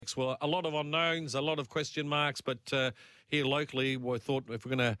weeks. Well, a lot of unknowns, a lot of question marks, but here locally we thought if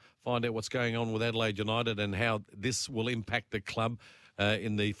we're going to find out what's going on with Adelaide United and how this will impact the club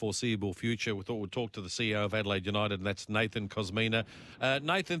in the foreseeable future, we thought we'd talk to the CEO of Adelaide United, and that's Nathan Kosmina.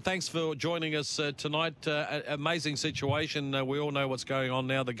 Nathan, thanks for joining us tonight. Amazing situation. We all know what's going on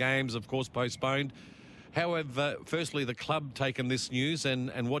now. The game's, of course, postponed. How have, firstly, the club taken this news,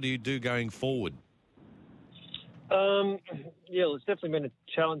 and what do you do going forward? Yeah, well, it's definitely been a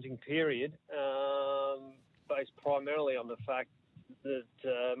challenging period, based primarily on the fact that,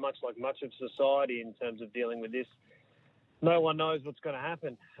 much like much of society in terms of dealing with this, no one knows what's going to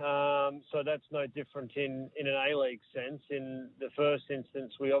happen. So that's no different in an A-League sense. In the first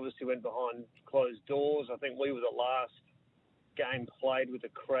instance, we obviously went behind closed doors. I think we were the last game played with a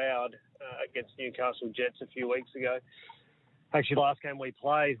crowd against Newcastle Jets a few weeks ago. Actually, last game we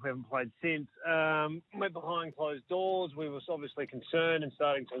played, we haven't played since. Went behind closed doors. We were obviously concerned and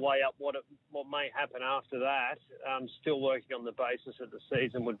starting to weigh up what may happen after that. Still working on the basis that the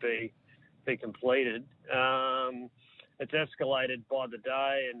season would be completed. It's escalated by the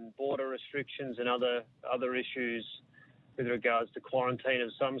day, and border restrictions and other issues with regards to quarantine of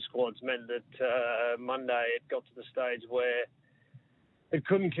some squads meant that Monday it got to the stage where it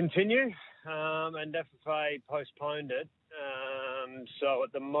couldn't continue, and FFA postponed it. So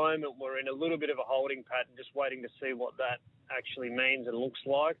at the moment we're in a little bit of a holding pattern, just waiting to see what that actually means and looks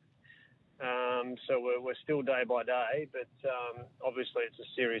like. So we're still day by day, but obviously it's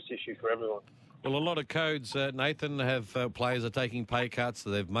a serious issue for everyone. Well, a lot of codes, Nathan, have players are taking pay cuts.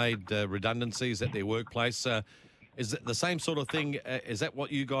 They've made redundancies at their workplace. Is it the same sort of thing? Is that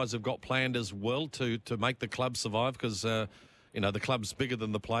what you guys have got planned as well to make the club survive? Because, the club's bigger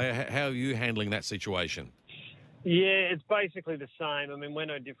than the player. How are you handling that situation? Yeah, it's basically the same. I mean, we're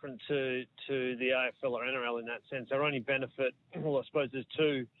no different to the AFL or NRL in that sense. Our only benefit, well, I suppose there's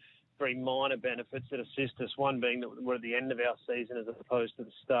two very minor benefits that assist us, one being that we're at the end of our season as opposed to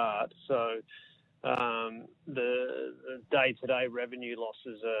the start. So the day-to-day revenue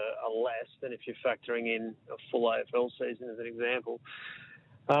losses are less than if you're factoring in a full AFL season as an example.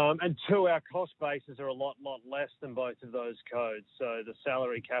 And two, our cost bases are a lot less than both of those codes. So the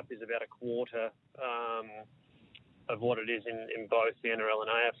salary cap is about a quarter of what it is in both the NRL and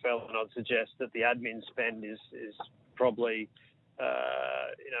AFL, and I'd suggest that the admin spend is probably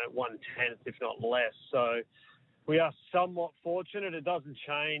 1/10, if not less. So we are somewhat fortunate. It doesn't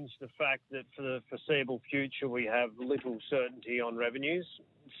change the fact that for the foreseeable future we have little certainty on revenues.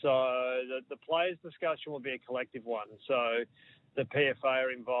 So the players' discussion will be a collective one. So the PFA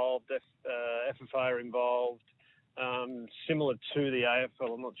are involved, FFA are involved. Similar to the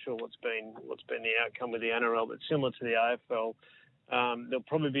AFL, I'm not sure what's been the outcome with the NRL, but similar to the AFL, there'll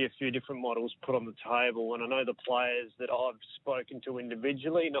probably be a few different models put on the table. And I know the players that I've spoken to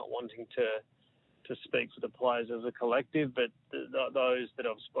individually, not wanting to speak for the players as a collective, but those that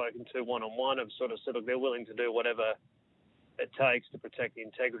I've spoken to one-on-one have sort of said, look, they're willing to do whatever it takes to protect the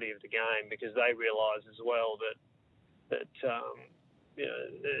integrity of the game, because they realise as well that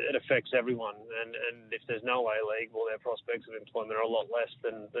it affects everyone, and if there's no A-League, well, their prospects of employment are a lot less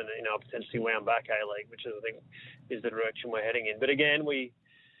than potentially wound back A-League, which I think is the direction we're heading in. But again, we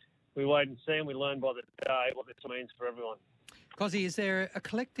wait and see, and we learn by the day what this means for everyone. Cosy, is there a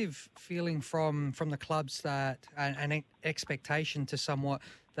collective feeling from the clubs that an expectation to somewhat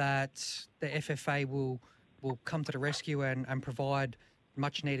that the FFA will come to the rescue and provide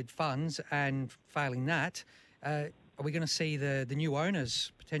much needed funds, and failing that, are we going to see the new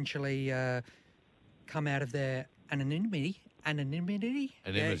owners potentially come out of their anonymity? Yeah,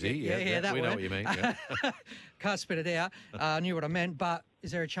 that we word. know what you mean. Yeah. Can't spit it out. I knew what I meant, but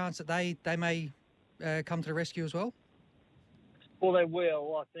is there a chance that they may come to the rescue as well? Well, they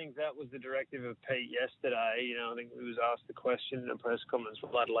will. I think that was the directive of Pete yesterday. I think he was asked the question in a press conference,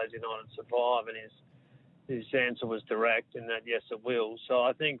 will Adelaide United survive? And his answer was direct in that, yes, it will. So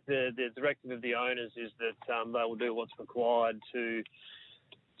I think the directive of the owners is that they will do what's required to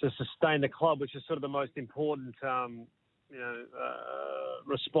sustain the club, which is sort of the most important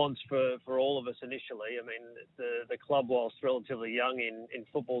response for all of us initially. I mean, the club, whilst relatively young in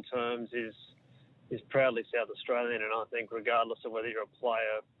football terms, is proudly South Australian, and I think regardless of whether you're a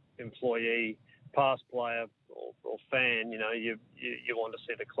player, employee, past player or fan, you want to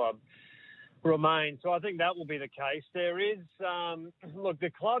see the club remain. So I think that will be the case. There is, look, the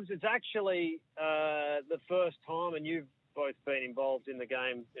clubs, it's actually the first time, and you've both been involved in the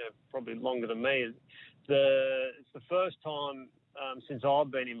game probably longer than me, it's the first time since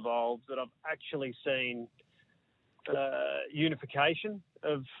I've been involved that I've actually seen unification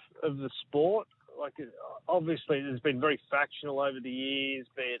of the sport. obviously there's been very factional over the years,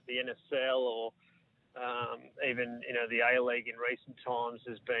 be it the NSL or even the A-League in recent times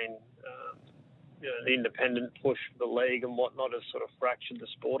has been the independent push for the league and whatnot has sort of fractured the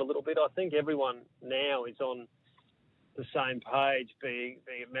sport a little bit. I think everyone now is on the same page, be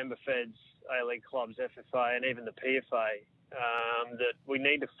it member feds, A-League clubs, FFA, and even the PFA, that we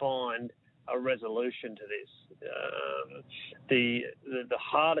need to find a resolution to this. The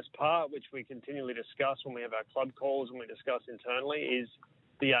hardest part, which we continually discuss when we have our club calls and we discuss internally, is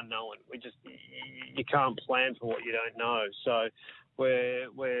the unknown. You can't plan for what you don't know. So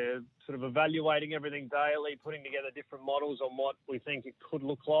we're sort of evaluating everything daily, putting together different models on what we think it could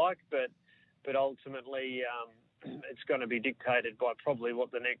look like, but ultimately it's going to be dictated by probably what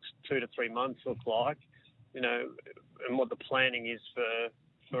the next 2 to 3 months look like, and what the planning is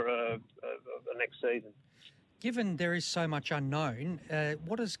for the next season. Given there is so much unknown,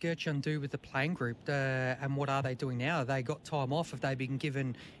 what does Gertjan do with the playing group, and what are they doing now? Have they got time off? Have they been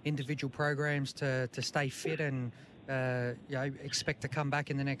given individual programs to stay fit and expect to come back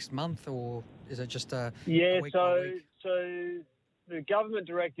in the next month, or is it just a week by week? So the government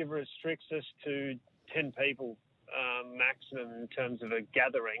directive restricts us to 10 people maximum in terms of a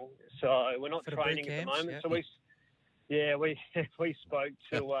gathering. So we're not training at the moment. Yeah. So we spoke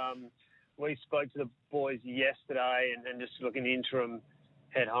to the boys yesterday and just look in the interim,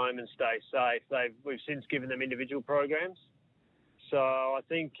 head home and stay safe. We've since given them individual programs. So I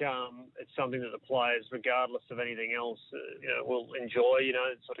think it's something that the players, regardless of anything else, will enjoy,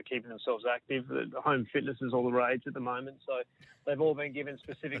 sort of keeping themselves active. The home fitness is all the rage at the moment. So they've all been given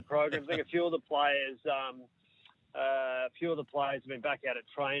specific programs. I think a few of the players have been back out at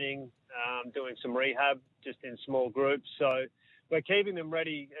training, doing some rehab just in small groups. So we're keeping them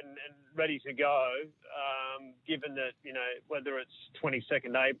ready and ready to go, given that, whether it's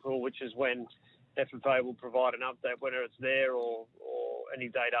 22nd April, which is when FFA will provide an update, whether it's there or any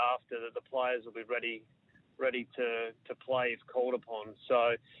date after, that the players will be ready to play if called upon.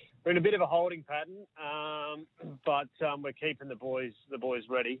 So we're in a bit of a holding pattern, but we're keeping the boys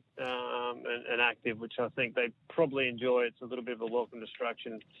ready and active, which I think they probably enjoy. It's a little bit of a welcome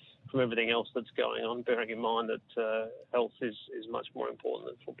distraction from everything else that's going on, bearing in mind that health is much more important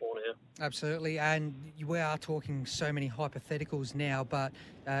than football now. Absolutely, and we are talking so many hypotheticals now, but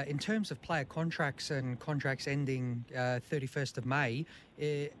in terms of player contracts and contracts ending 31st of May,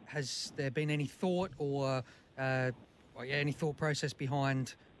 has there been any thought or any thought process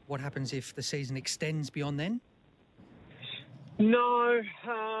behind what happens if the season extends beyond then? No,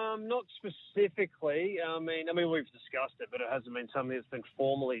 not specifically. I mean, we've discussed it, but it hasn't been something that's been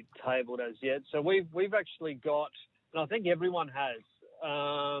formally tabled as yet. So we've actually got, and I think everyone has,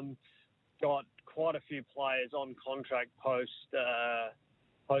 got quite a few players on contract post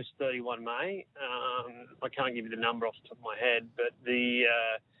 31 May. I can't give you the number off the top of my head, but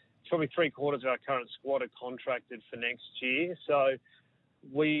it's probably 3/4 of our current squad are contracted for next year. So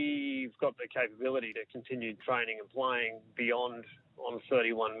we've got the capability to continue training and playing beyond on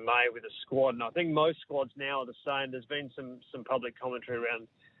 31 May with a squad. And I think most squads now are the same. There's been some public commentary around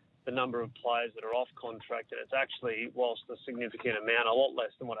the number of players that are off contract, and it's actually, whilst a significant amount, a lot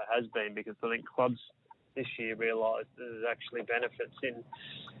less than what it has been, because I think clubs this year realised there's actually benefits in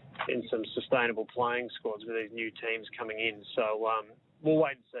some sustainable playing squads with these new teams coming in. So we'll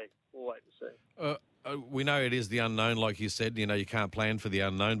wait and see. We know it is the unknown, like you said. You can't plan for the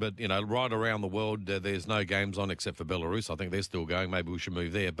unknown, but, right around the world, there's no games on except for Belarus. I think they're still going. Maybe we should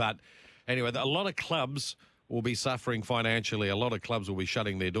move there. But anyway, a lot of clubs will be suffering financially. A lot of clubs will be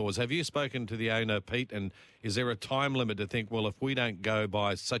shutting their doors. Have you spoken to the owner, Pete, and is there a time limit to think, well, if we don't go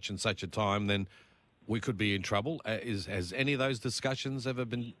by such and such a time, then we could be in trouble? Has any of those discussions ever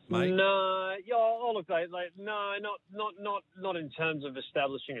been made? No, look, not in terms of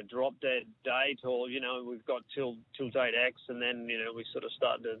establishing a drop dead date, or we've got till date X, and then we sort of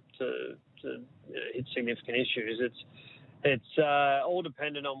start to hit significant issues. It's all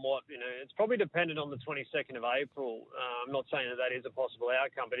dependent on what It's probably dependent on the 22nd of April. I'm not saying that is a possible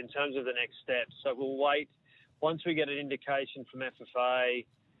outcome, but in terms of the next steps, so we'll wait once we get an indication from FFA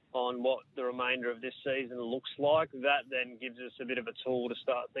on what the remainder of this season looks like. That then gives us a bit of a tool to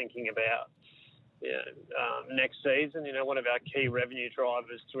start thinking about next season. One of our key revenue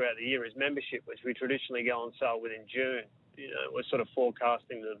drivers throughout the year is membership, which we traditionally go on sale within June. We're sort of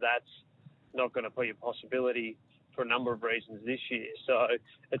forecasting that that's not going to be a possibility for a number of reasons this year. So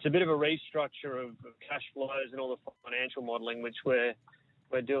it's a bit of a restructure of cash flows and all the financial modelling, which we're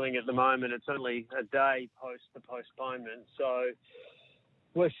doing at the moment. It's only a day post the postponement. So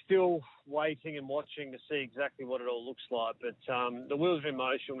we're still waiting and watching to see exactly what it all looks like. But the wheels are in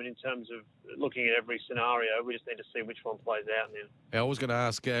motion in terms of looking at every scenario. We just need to see which one plays out now. I was going to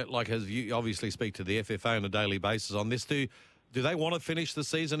ask, as you obviously speak to the FFA on a daily basis on this, do they want to finish the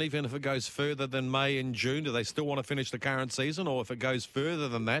season even if it goes further than May and June? Do they still want to finish the current season, or if it goes further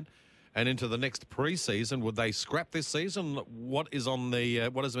than that and into the next pre-season, would they scrap this season? What is on the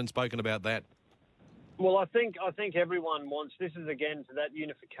what has been spoken about that? Well, I think everyone wants. This is again to that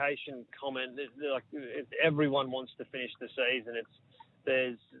unification comment. Everyone wants to finish the season.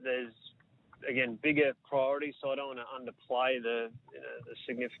 There's again bigger priorities. So I don't want to underplay the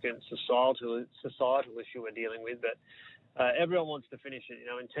significant societal issue we're dealing with. But everyone wants to finish it.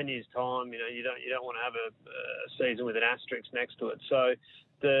 In 10 years' time, you don't want to have a season with an asterisk next to it. So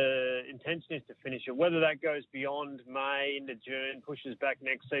the intention is to finish it. Whether that goes beyond May into June, pushes back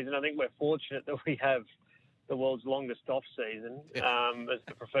next season, I think we're fortunate that we have the world's longest off season as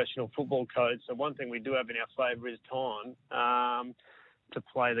the professional football code. So one thing we do have in our favour is time to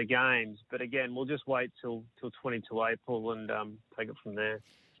play the games. But again, we'll just wait till 22 April and take it from there.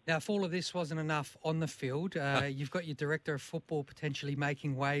 Now, if all of this wasn't enough on the field, you've got your director of football potentially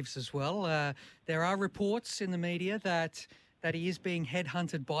making waves as well. There are reports in the media that he is being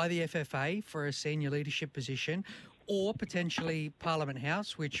headhunted by the FFA for a senior leadership position, or potentially Parliament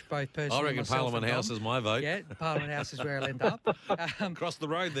House, which both personally. I reckon Parliament House is my vote. Yeah, Parliament House is where I'll end up. Across the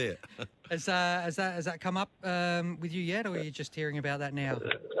road there. Has that come up with you yet, or are you just hearing about that now?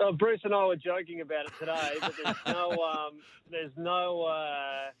 Bruce and I were joking about it today, but there's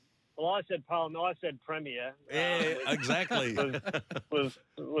no. Well, I said Parliament. I said Premier. Yeah, exactly.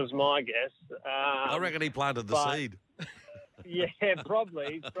 Was my guess. I reckon he planted the seed. Yeah,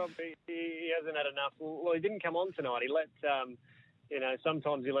 probably. He hasn't had enough. Well, he didn't come on tonight. He let,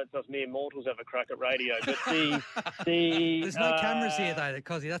 sometimes he lets us mere mortals have a crack at radio. But there's no cameras here though,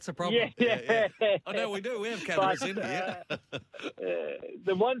 Cosy. That's the problem. Yeah. I know we do. We have cameras in here.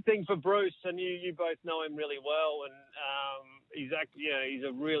 The one thing for Bruce, and you both know him really well, and he's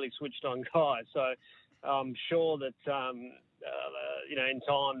a really switched on guy. So I'm sure that in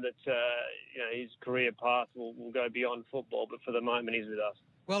time that his career path will go beyond football. But for the moment, he's with us.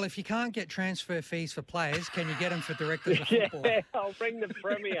 Well, if you can't get transfer fees for players, can you get them for directors of football? Yeah, I'll bring the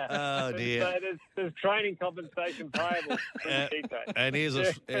Premier. Oh dear. There's training compensation payable. And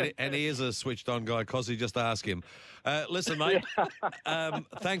he is a switched-on guy. Cosy, just ask him. Listen, mate.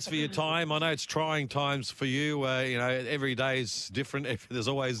 Thanks for your time. I know it's trying times for you. Every day is different. There's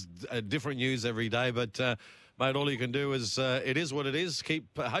always different news every day, but. Mate, all you can do is, it is what it is.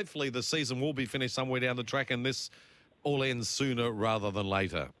 Hopefully the season will be finished somewhere down the track and this all ends sooner rather than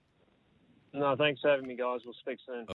later. No, thanks for having me, guys. We'll speak soon.